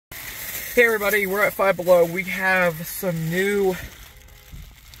Hey everybody, we're at Five Below. We have some new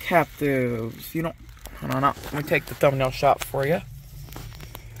Captivz. You don't, hold on, let me take the thumbnail shot for you.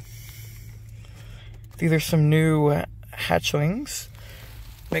 These are some new hatchlings.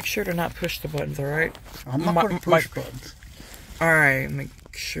 Make sure to not push the buttons, alright? I'm not going to push buttons. Alright, make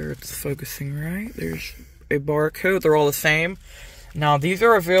sure it's focusing right. There's a barcode. They're all the same. Now, these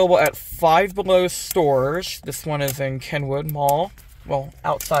are available at Five Below stores. This one is in Kenwood Mall. Well,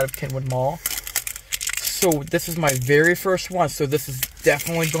 outside of Kenwood Mall. So, this is my very first one. So, this is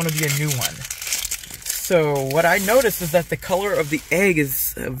definitely going to be a new one. So, what I noticed is that the color of the egg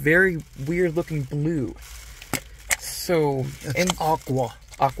is a very weird looking blue. So, it's aqua.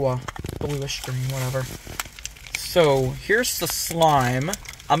 Aqua. Bluish green, whatever. So, here's the slime.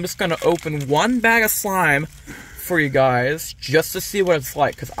 I'm just going to open one bag of slime for you guys, just to see what it's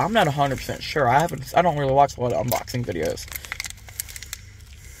like, because I'm not 100% sure. I don't really watch a lot of unboxing videos.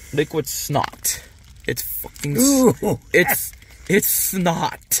 Liquid snot. It's fucking... Ooh. It's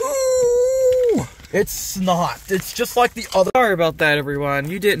snot. Ooh. It's snot. It's just like the other... Sorry about that,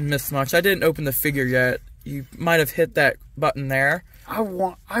 everyone. You didn't miss much. I didn't open the figure yet. You might have hit that button there. I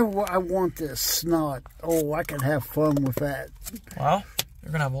want this snot. Oh, I can have fun with that. Well,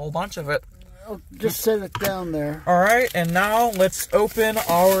 you're gonna have a whole bunch of it. I'll just set it down there. Alright, and now let's open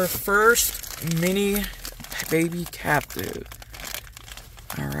our first mini baby Captivz.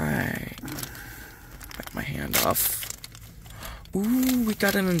 Alright. Wipe my hand off. Ooh, we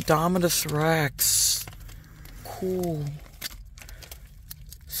got an Indominus Rex. Cool.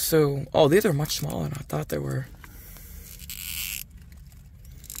 So, oh, these are much smaller than I thought they were.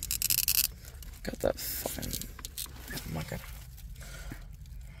 Got that fucking... Oh my god.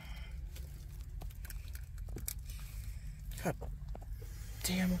 God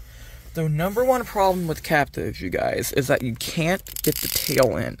damn. The number one problem with Captivz, you guys, is that you can't get the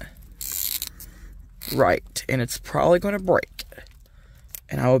tail in right, and it's probably going to break.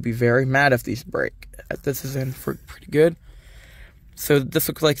 And I would be very mad if these break. This is in for pretty good. So this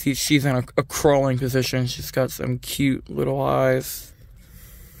looks like she's in a crawling position. She's got some cute little eyes.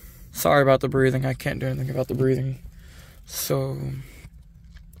 Sorry about the breathing. I can't do anything about the breathing. So,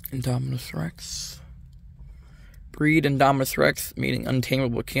 Indominus Rex. Breed Indominus Rex, meaning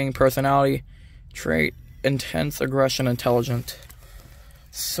untamable king, personality, trait, intense, aggression, intelligent.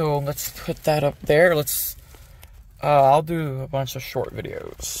 So let's put that up there. I'll do a bunch of short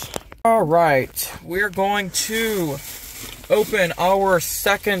videos. Alright, we're going to open our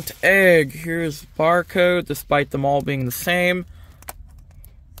second egg. Here's barcode, despite them all being the same.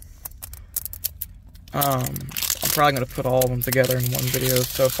 I'm probably going to put all of them together in one video,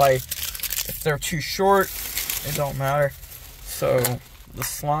 so if they're too short, it don't matter. So, the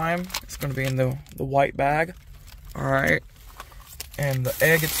slime is going to be in the white bag. Alright. And the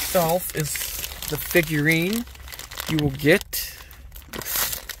egg itself is the figurine you will get.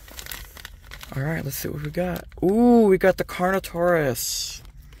 Alright, let's see what we got. Ooh, we got the Carnotaurus.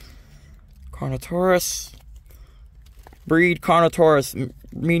 Carnotaurus. Breed Carnotaurus,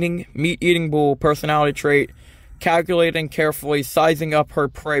 meaning meat-eating bull, personality trait, calculating carefully, sizing up her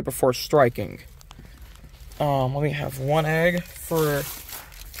prey before striking. Let me have one egg for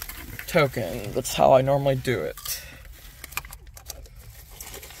token. That's how I normally do it.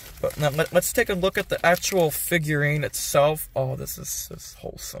 But now let's take a look at the actual figurine itself. Oh, this is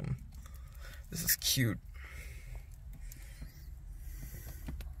wholesome. This is cute.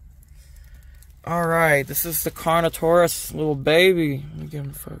 Alright, this is the Carnotaurus little baby. Let me get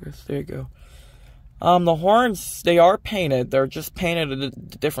him focused. There you go. The horns, they are painted. They're just painted a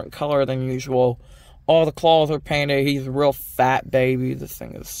different color than usual. All the claws are painted. He's a real fat baby. This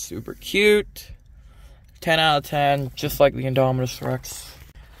thing is super cute. 10 out of 10, just like the Indominus Rex.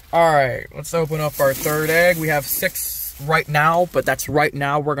 Alright, let's open up our third egg. We have 6 right now, but that's right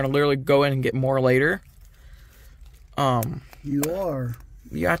now. We're going to literally go in and get more later. You are.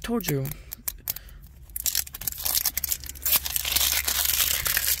 Yeah, I told you.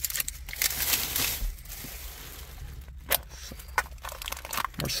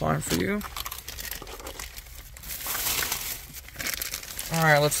 More slime for you.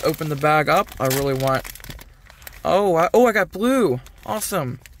 Alright, let's open the bag up. I really want... Oh, I got blue.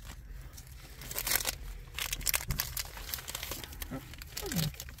 Awesome.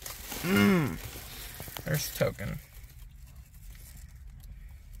 There's the token.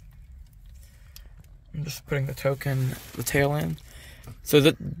 I'm just putting the tail in. So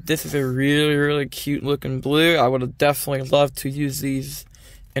this is a really, really cute looking blue. I would have definitely loved to use these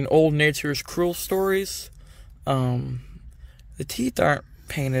in Old Nature's Cruel Stories. The teeth aren't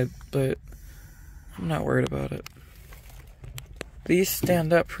painted, but I'm not worried about it. These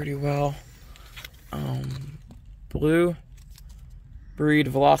stand up pretty well. Blue breed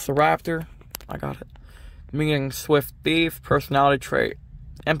Velociraptor. I got it. Meaning swift thief, personality trait,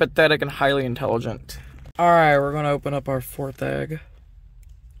 empathetic and highly intelligent. Alright, we're gonna open up our 4th egg.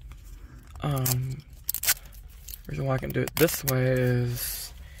 Reason why I can do it this way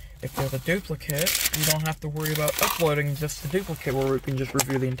is if there's a duplicate, you don't have to worry about uploading just the duplicate where we can just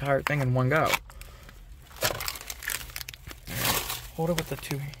review the entire thing in one go. Hold it with the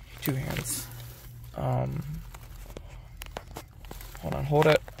two hands. Hold on, hold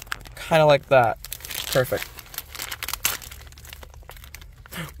it kind of like that. Perfect.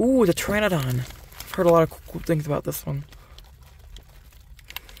 Ooh, the Pteranodon. Heard a lot of cool things about this one.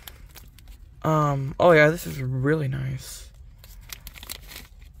 Oh yeah, this is really nice.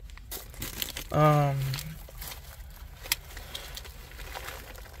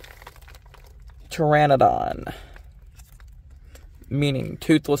 Pteranodon. Meaning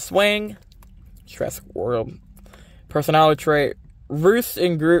toothless wing. Jurassic World. Personality trait. Roosts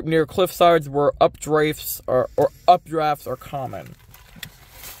in group near cliffsides where updrafts are common.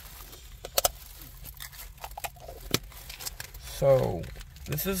 So,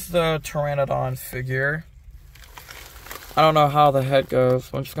 this is the Pteranodon figure. I don't know how the head goes,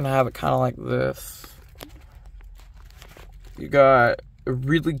 so I'm just gonna have it kind of like this. You got a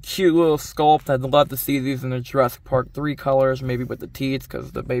really cute little sculpt. I'd love to see these in the Jurassic Park 3 colors, maybe with the teeth,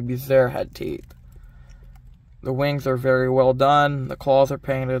 because the babies there had teeth. The wings are very well done. The claws are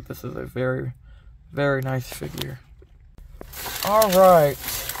painted. This is a very, very nice figure. Alright,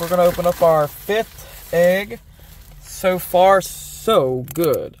 we're going to open up our 5th egg. So far, so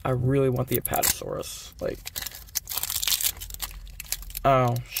good. I really want the Apatosaurus. Like,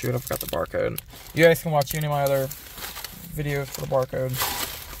 oh, shoot, I forgot the barcode. You guys can watch any of my other videos for the barcode.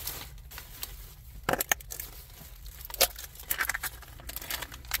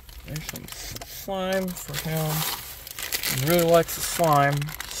 There's some slime for him. He really likes the slime,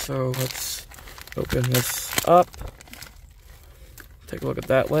 so let's open this up. Take a look at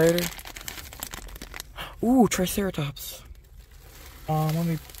that later. Ooh, Triceratops. Let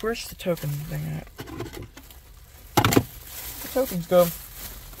me, where's the token thing at? The tokens go.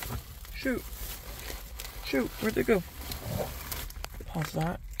 Shoot. Shoot, where'd they go? Pause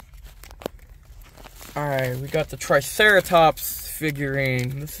that. Alright, we got the Triceratops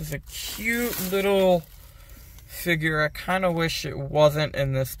figurine. This is a cute little figure. I kind of wish it wasn't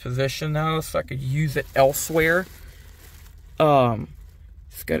in this position though, so I could use it elsewhere.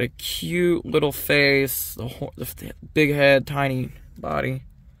 It's got a cute little face, the big head, tiny body.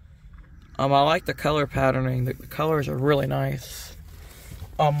 I like the color patterning. The colors are really nice.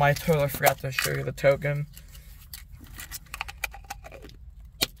 I totally forgot to show you the token.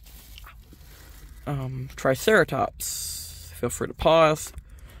 Triceratops. Feel free to pause.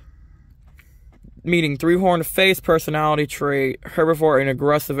 Meaning 3-horned face, personality trait, herbivore, an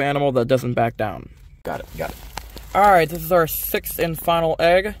aggressive animal that doesn't back down. Got it, got it. Alright, this is our 6th and final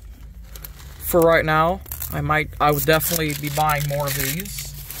egg for right now. I would definitely be buying more of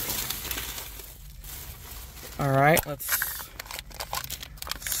these. Alright, let's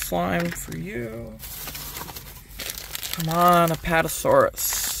slime for you. Come on,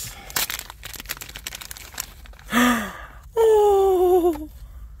 Apatosaurus. Oh,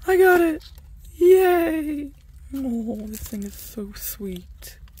 I got it. Yay. Oh, this thing is so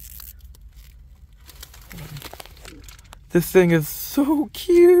sweet. This thing is so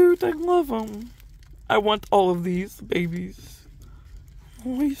cute. I love him. I want all of these babies.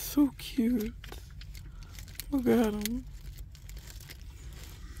 Oh, he's so cute. Look at him.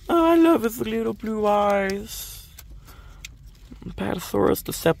 Oh, I love his little blue eyes. Apatosaurus,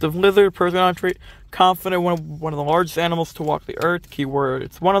 deceptive lizard, personality trait, confident, one of the largest animals to walk the earth. Keyword,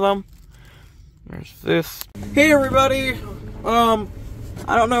 it's one of them. There's this. Hey everybody.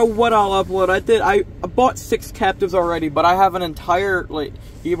 I don't know what I'll upload. I bought 6 Captivz already, but I have an entire, like,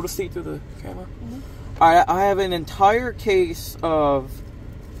 you able to see through the camera? Mm-hmm. I have an entire case of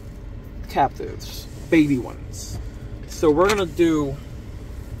Captivz, baby ones. So we're gonna do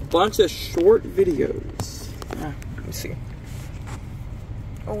a bunch of short videos. Let me see.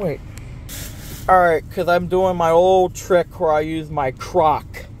 Oh wait. Alright, because I'm doing my old trick where I use my Croc.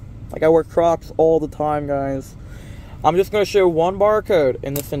 Like, I wear Crocs all the time, guys. I'm just going to show one barcode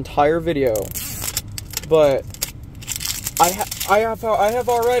in this entire video. But I have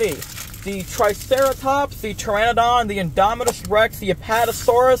already the Triceratops, the Pteranodon, the Indominus Rex, the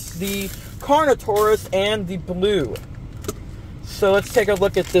Apatosaurus, the Carnotaurus, and the Blue. So let's take a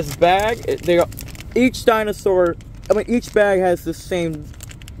look at this bag. Each dinosaur, each bag has the same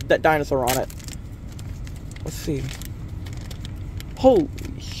dinosaur on it. Let's see. Holy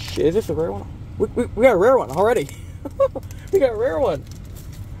shit, is this a rare one? We got a rare one already. We got a rare one.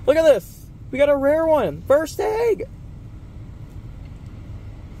 Look at this. We got a rare one. First egg.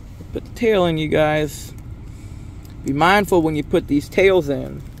 Put the tail in, you guys. Be mindful when you put these tails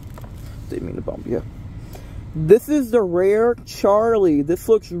in. Didn't mean to bump you. This is the rare Charlie. This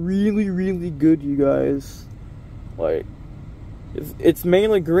looks really, really good, you guys. Like, it's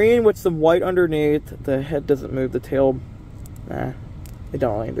mainly green with some white underneath. The head doesn't move. The tail, nah, it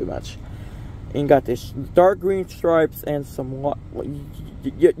don't really do much. And you got this dark green stripes and some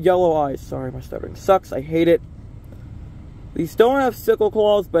yellow eyes. Sorry, my stuttering sucks. I hate it. These don't have sickle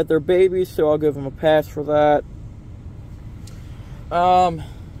claws, but they're babies, so I'll give them a pass for that.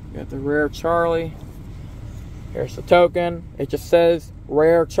 Got the rare Charlie. Here's the token. It just says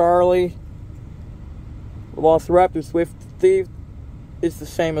rare Charlie. Velociraptor Swift Thief is the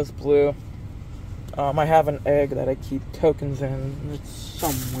same as blue. I have an egg that I keep tokens in. It's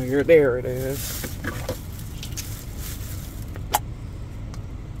somewhere. There it is.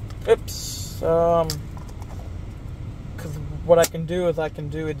 Oops. Because what I can do is I can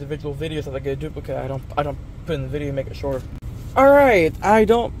do individual videos if I get a duplicate. I don't put in the video and make it shorter. Alright,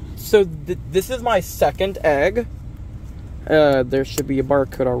 so this is my second egg. There should be a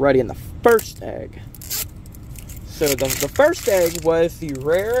barcode already in the first egg. So the first egg was the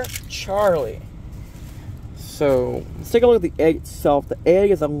rare Charlie. So let's take a look at the egg itself. The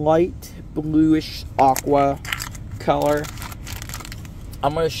egg is a light bluish aqua color.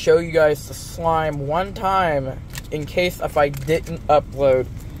 I'm going to show you guys the slime one time in case if I didn't upload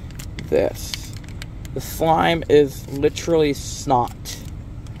this. The slime is literally snot.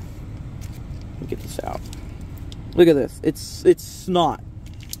 Let me get this out. Look at this. It's snot.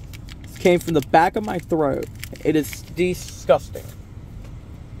 It came from the back of my throat. It is disgusting.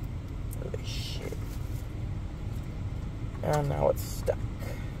 Holy shit. And now it's stuck.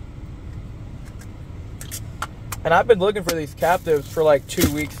 And I've been looking for these Captivz for like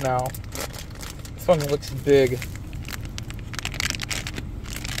 2 weeks now. This one looks big.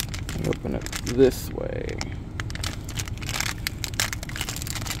 Open it this way.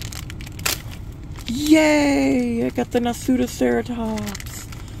 Yay! I got the Nasutoceratops.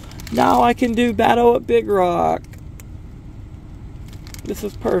 Now I can do battle at Big Rock. This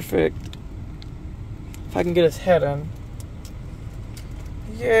is perfect. If I can get his head in.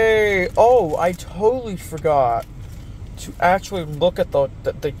 Yay! Oh, I totally forgot to actually look at the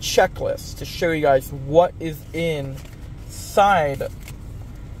checklist to show you guys what is inside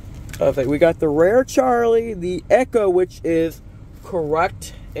of it. We got the rare Charlie, the Echo, which is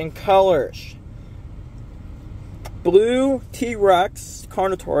correct in colors. Blue T-Rex,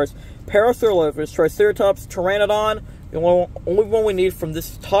 Carnotaurus, Parasaurolophus, Triceratops, Pteranodon. The only one we need from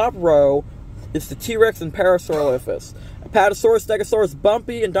this top row is the T-Rex and Parasaurolophus. Apatosaurus, Stegosaurus,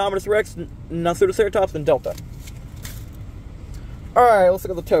 Bumpy, Indominus Rex, Nasutoceratops, and Delta. Alright, let's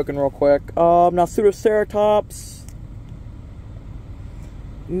look at the token real quick. Nasutoceratops,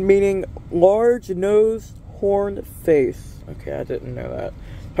 meaning large nose, horned face. Okay, I didn't know that.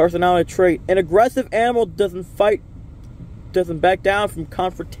 Personality trait. An aggressive animal doesn't back down from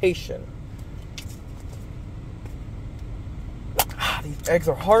confrontation. These eggs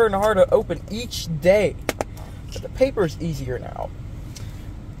are harder and harder to open each day. But the paper is easier now.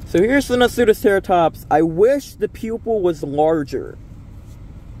 So here's the Nasutoceratops. I wish the pupil was larger.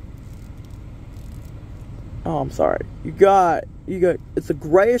 Oh, I'm sorry. You got, it's a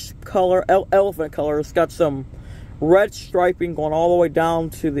grayish color, elephant color. It's got some red striping going all the way down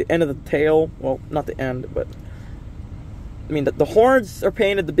to the end of the tail. Well, not the end, but I mean, the horns are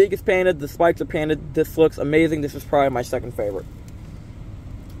painted, the beak is painted, the spikes are painted. This looks amazing. This is probably my second favorite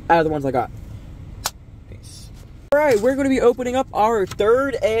out of the ones I got. Peace. Alright, we're going to be opening up our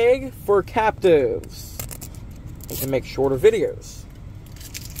third egg for Captivz. We can make shorter videos.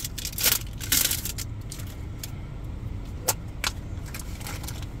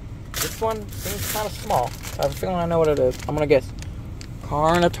 This one seems kind of small. I have a feeling I know what it is. I'm going to guess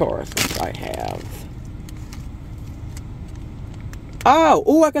Carnotaurus, which I have.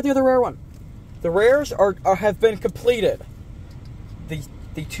 Oh, I got the other rare one. The rares have been completed.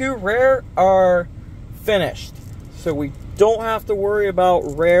 The two rare are finished. So we don't have to worry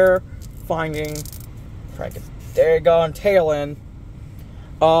about rare finding. Try to get the daggone tail in.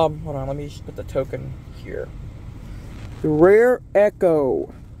 Hold on, let me just put the token here. The rare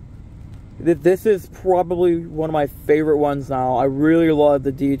Echo. This is probably one of my favorite ones now. I really love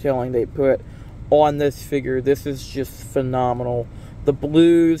the detailing they put on this figure. This is just phenomenal. The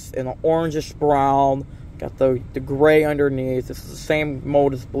blues and the orangish brown. Got the gray underneath. This is the same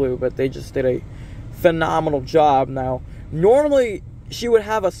mold as blue, but they just did a phenomenal job. Now, normally she would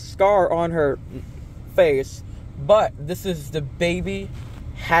have a scar on her face, but this is the baby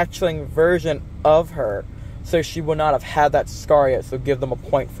hatchling version of her, so she would not have had that scar yet, so give them a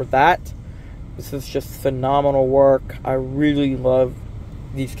point for that. This is just phenomenal work. I really love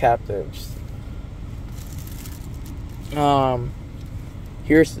these Captivz.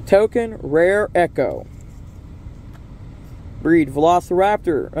 Here's the token, Rare Echo. Breed,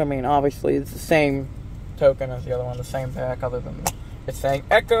 Velociraptor. I mean, obviously, it's the same token as the other one, the same pack, other than it's saying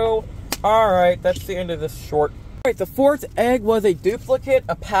Echo. Alright, that's the end of this short. Alright, the fourth egg was a duplicate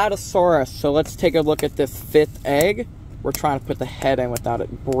Apatosaurus. So let's take a look at this fifth egg. We're trying to put the head in without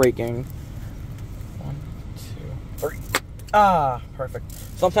it breaking. 1, 2, 3. Ah, perfect.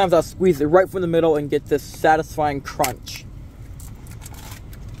 Sometimes I'll squeeze it right from the middle and get this satisfying crunch.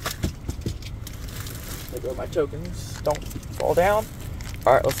 There go my tokens. Don't fall down.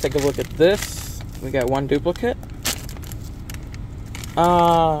 Alright, let's take a look at this. We got one duplicate.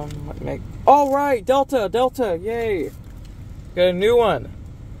 Alright, Delta, yay. Got a new one.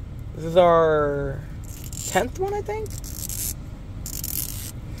 This is our 10th one, I think?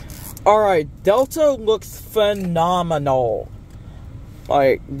 Alright, Delta looks phenomenal.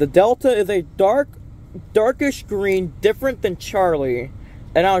 Like, the Delta is a darkish green, different than Charlie.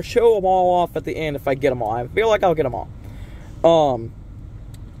 And I'll show them all off at the end if I get them all. I feel like I'll get them all.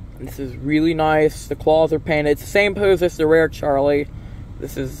 This is really nice. The claws are painted. It's the same pose as the rare Charlie.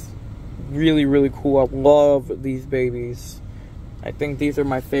 This is really, really cool. I love these babies. I think these are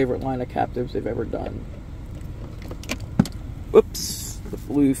my favorite line of Captivz they've ever done. Whoops. The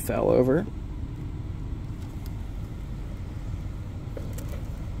blue fell over.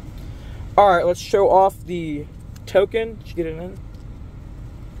 Alright, let's show off the token. Did you get it in?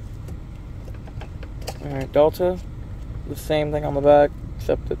 Alright, Delta. The same thing on the back,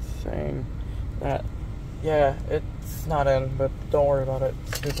 except it's saying that, yeah, it's not in, but don't worry about it.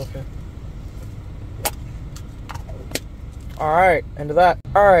 It's duplicate. Alright, into that.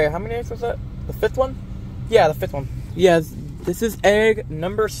 Alright, how many eggs was that? The fifth one? Yeah, the fifth one. Yes, this is egg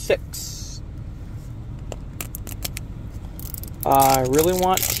number 6. I really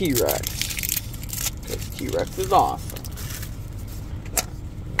want T-Rex, because T-Rex is awesome.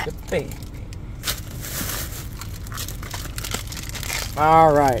 Good thing.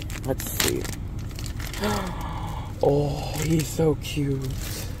 Alright, let's see. Oh, he's so cute.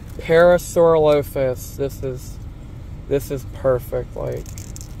 Parasaurolophus. This is perfect. Like,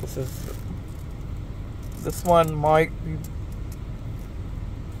 this one might be.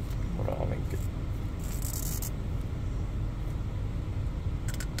 Hold on, let me get.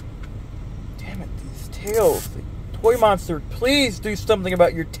 Damn it, these tails. Toy Monster, please do something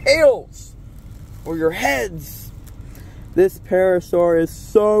about your tails or your heads. This Parasaur is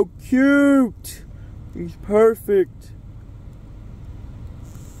so cute. He's perfect.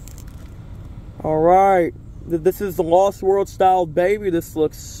 Alright. This is the Lost World style baby. This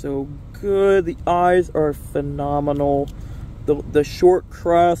looks so good. The eyes are phenomenal. The short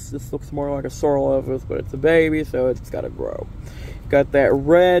crest. This looks more like a Saurolophus, but it's a baby, so it's got to grow. Got that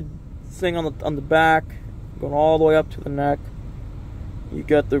red thing on the back, going all the way up to the neck. You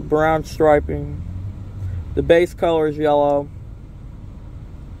got the brown striping. The base color is yellow.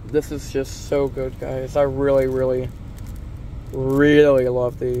 This is just so good, guys. I really, really, really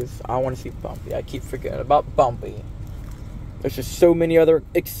love these. I want to see Bumpy. I keep forgetting about Bumpy. There's just so many other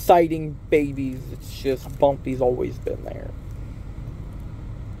exciting babies. It's just Bumpy's always been there.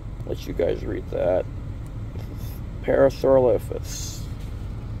 Let you guys read that. Parasaurolophus.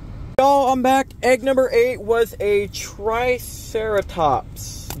 Y'all, I'm back. Egg number 8 was a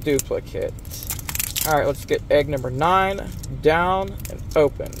Triceratops duplicate. Alright, let's get egg number 9 down and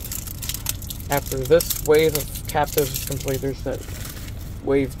opened. After this wave of Captivz is complete, there's that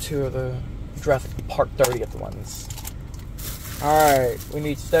wave 2 of the Jurassic Park 30th ones. Alright, we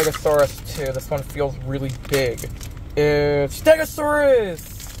need Stegosaurus 2. This one feels really big. It's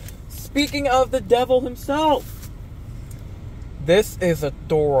Stegosaurus! Speaking of the devil himself, this is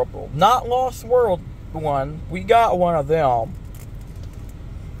adorable. Not Lost World one. We got one of them.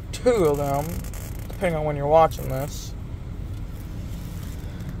 2 of them. Depending on when you're watching this.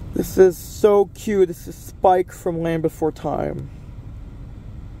 This is so cute. This is Spike from Land Before Time.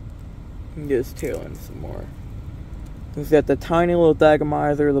 You can get his tail in some more. He's got the tiny little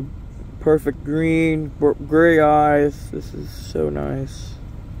Dagomizer, the perfect green, gray eyes. This is so nice.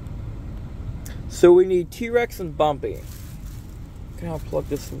 So we need T-Rex and Bumpy. Can I plug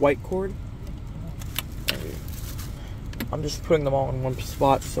this white cord? I'm just putting them all in one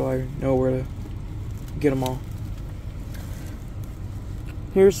spot so I know where to get them all.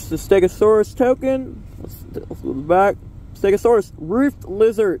 Here's the Stegosaurus token. Let's go to the back. Stegosaurus, roofed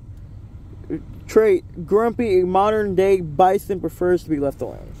lizard. Trait, grumpy, modern day bison prefers to be left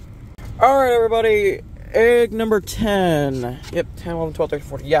alone. Alright, everybody. Egg number 10. Yep, 10, 11, 12, 13,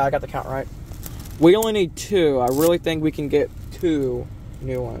 14. Yeah, I got the count right. We only need 2. I really think we can get 2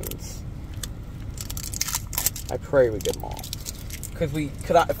 new ones. I pray we get them all. Because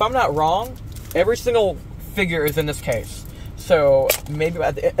if I'm not wrong, every single figure is in this case. So, maybe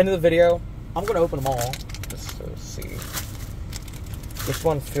at the end of the video, I'm going to open them all. Just to see. This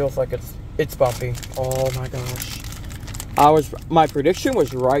one feels like it's bumpy. Oh my gosh. My prediction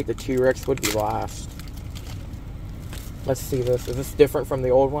was right, the T-Rex would be last. Let's see this. Is this different from the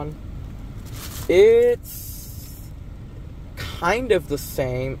old one? It's kind of the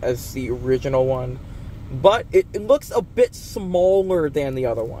same as the original one, but it looks a bit smaller than the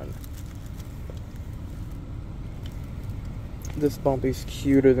other one. This Bumpy's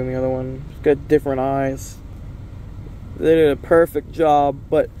cuter than the other one. It's got different eyes. They did a perfect job,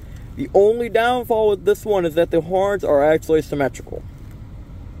 but the only downfall with this one is that the horns are actually symmetrical.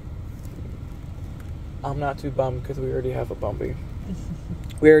 I'm not too bummed because we already have a Bumpy.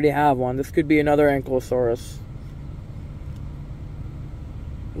 We already have one. This could be another Ankylosaurus.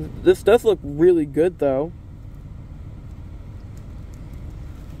 This does look really good, though.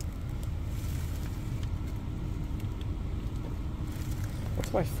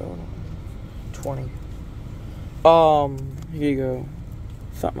 What's my phone? 20. Here you go.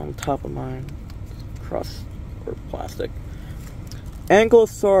 Something on top of mine. Crust or plastic.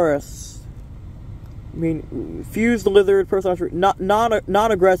 Ankylosaurus. I mean, fused lizard,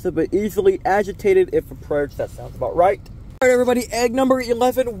 not aggressive, but easily agitated if approached. That sounds about right. Alright, everybody, egg number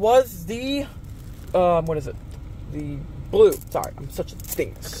 11 was the, what is it? The blue. Sorry, I'm such a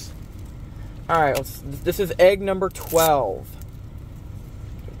dingus. Alright, this is egg number 12.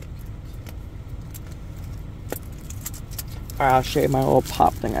 Alright, I'll show you my little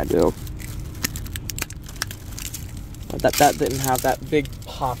pop thing I do. That didn't have that big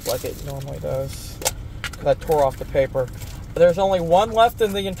pop like it normally does. I tore off the paper. There's only one left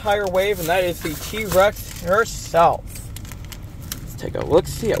in the entire wave, and that is the T-Rex herself. Let's take a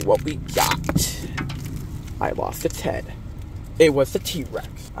look-see at what we got. I lost its head. It was the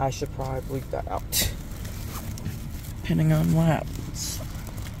T-Rex. I should probably bleep that out. Depending on what happens.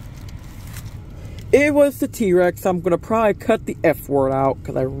 It was the T-Rex. I'm going to probably cut the F word out,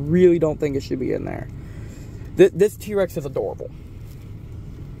 because I really don't think it should be in there. This T-Rex is adorable.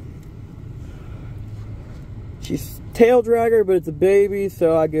 She's tail dragger, but it's a baby,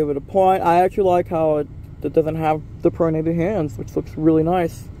 so I give it a point. I actually like how it doesn't have the pronated hands, which looks really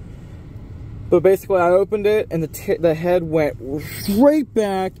nice. But basically, I opened it, and the head went straight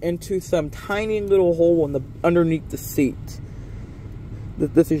back into some tiny little hole underneath the seat.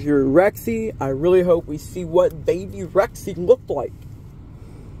 This is your Rexy. I really hope we see what baby Rexy looked like.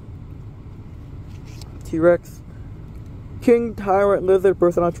 T-Rex. King Tyrant Lizard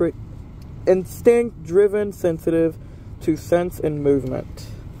personality trait. Instinct driven, sensitive to sense and movement.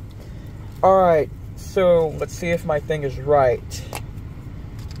 Alright, so let's see if my thing is right.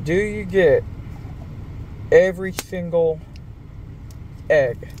 Do you get every single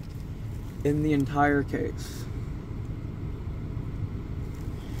egg in the entire case?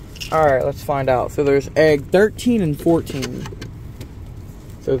 Alright, let's find out. So there's egg 13 and 14.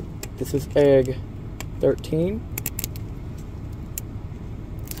 So this is egg 13.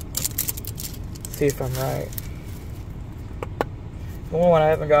 See if I'm right. The only one I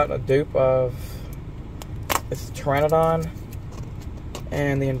haven't gotten a dupe of is Pteranodon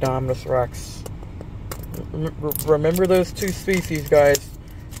and the Indominus Rex. Remember those two species, guys.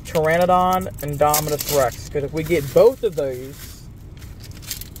 Pteranodon and Indominus Rex. Because if we get both of those,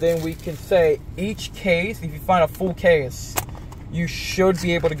 then we can say each case, if you find a full case, you should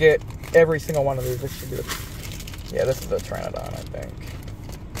be able to get every single one of these. This should be yeah, this is a Pteranodon, I think.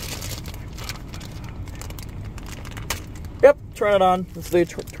 Yep, Pteranodon. This is the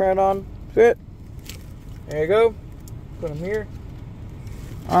Pteranodon fit. There you go. Put them here.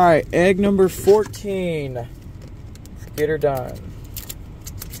 Alright, egg number 14. Let's get her done.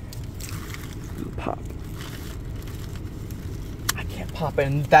 Pop. I can't pop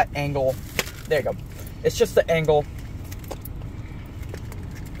in that angle. There you go. It's just the angle.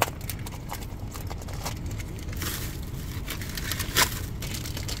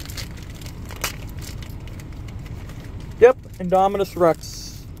 Yep, Indominus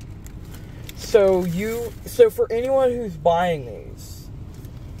Rex. So for anyone who's buying these,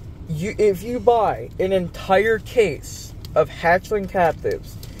 if you buy an entire case of hatchling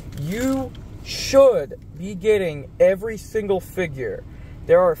Captivz, you should be getting every single figure.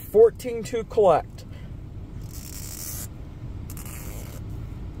 There are 14 to collect.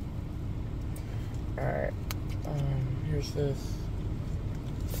 Alright. Here's this.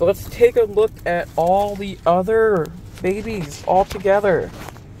 So let's take a look at all the other babies all together.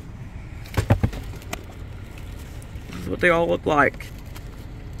 This is what they all look like.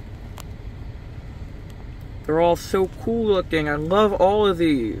 They're all so cool looking. I love all of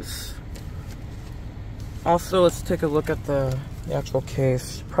these. Also, let's take a look at the actual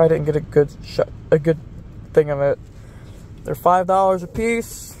case. Probably didn't get a good thing of it. They're $5 a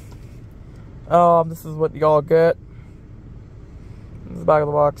piece. This is what y'all get. This is the back of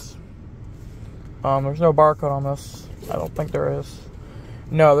the box. There's no barcode on this. I don't think there is.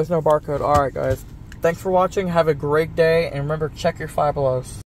 No, there's no barcode. Alright, guys. Thanks for watching. Have a great day. And remember, check your Five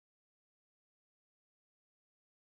Belows.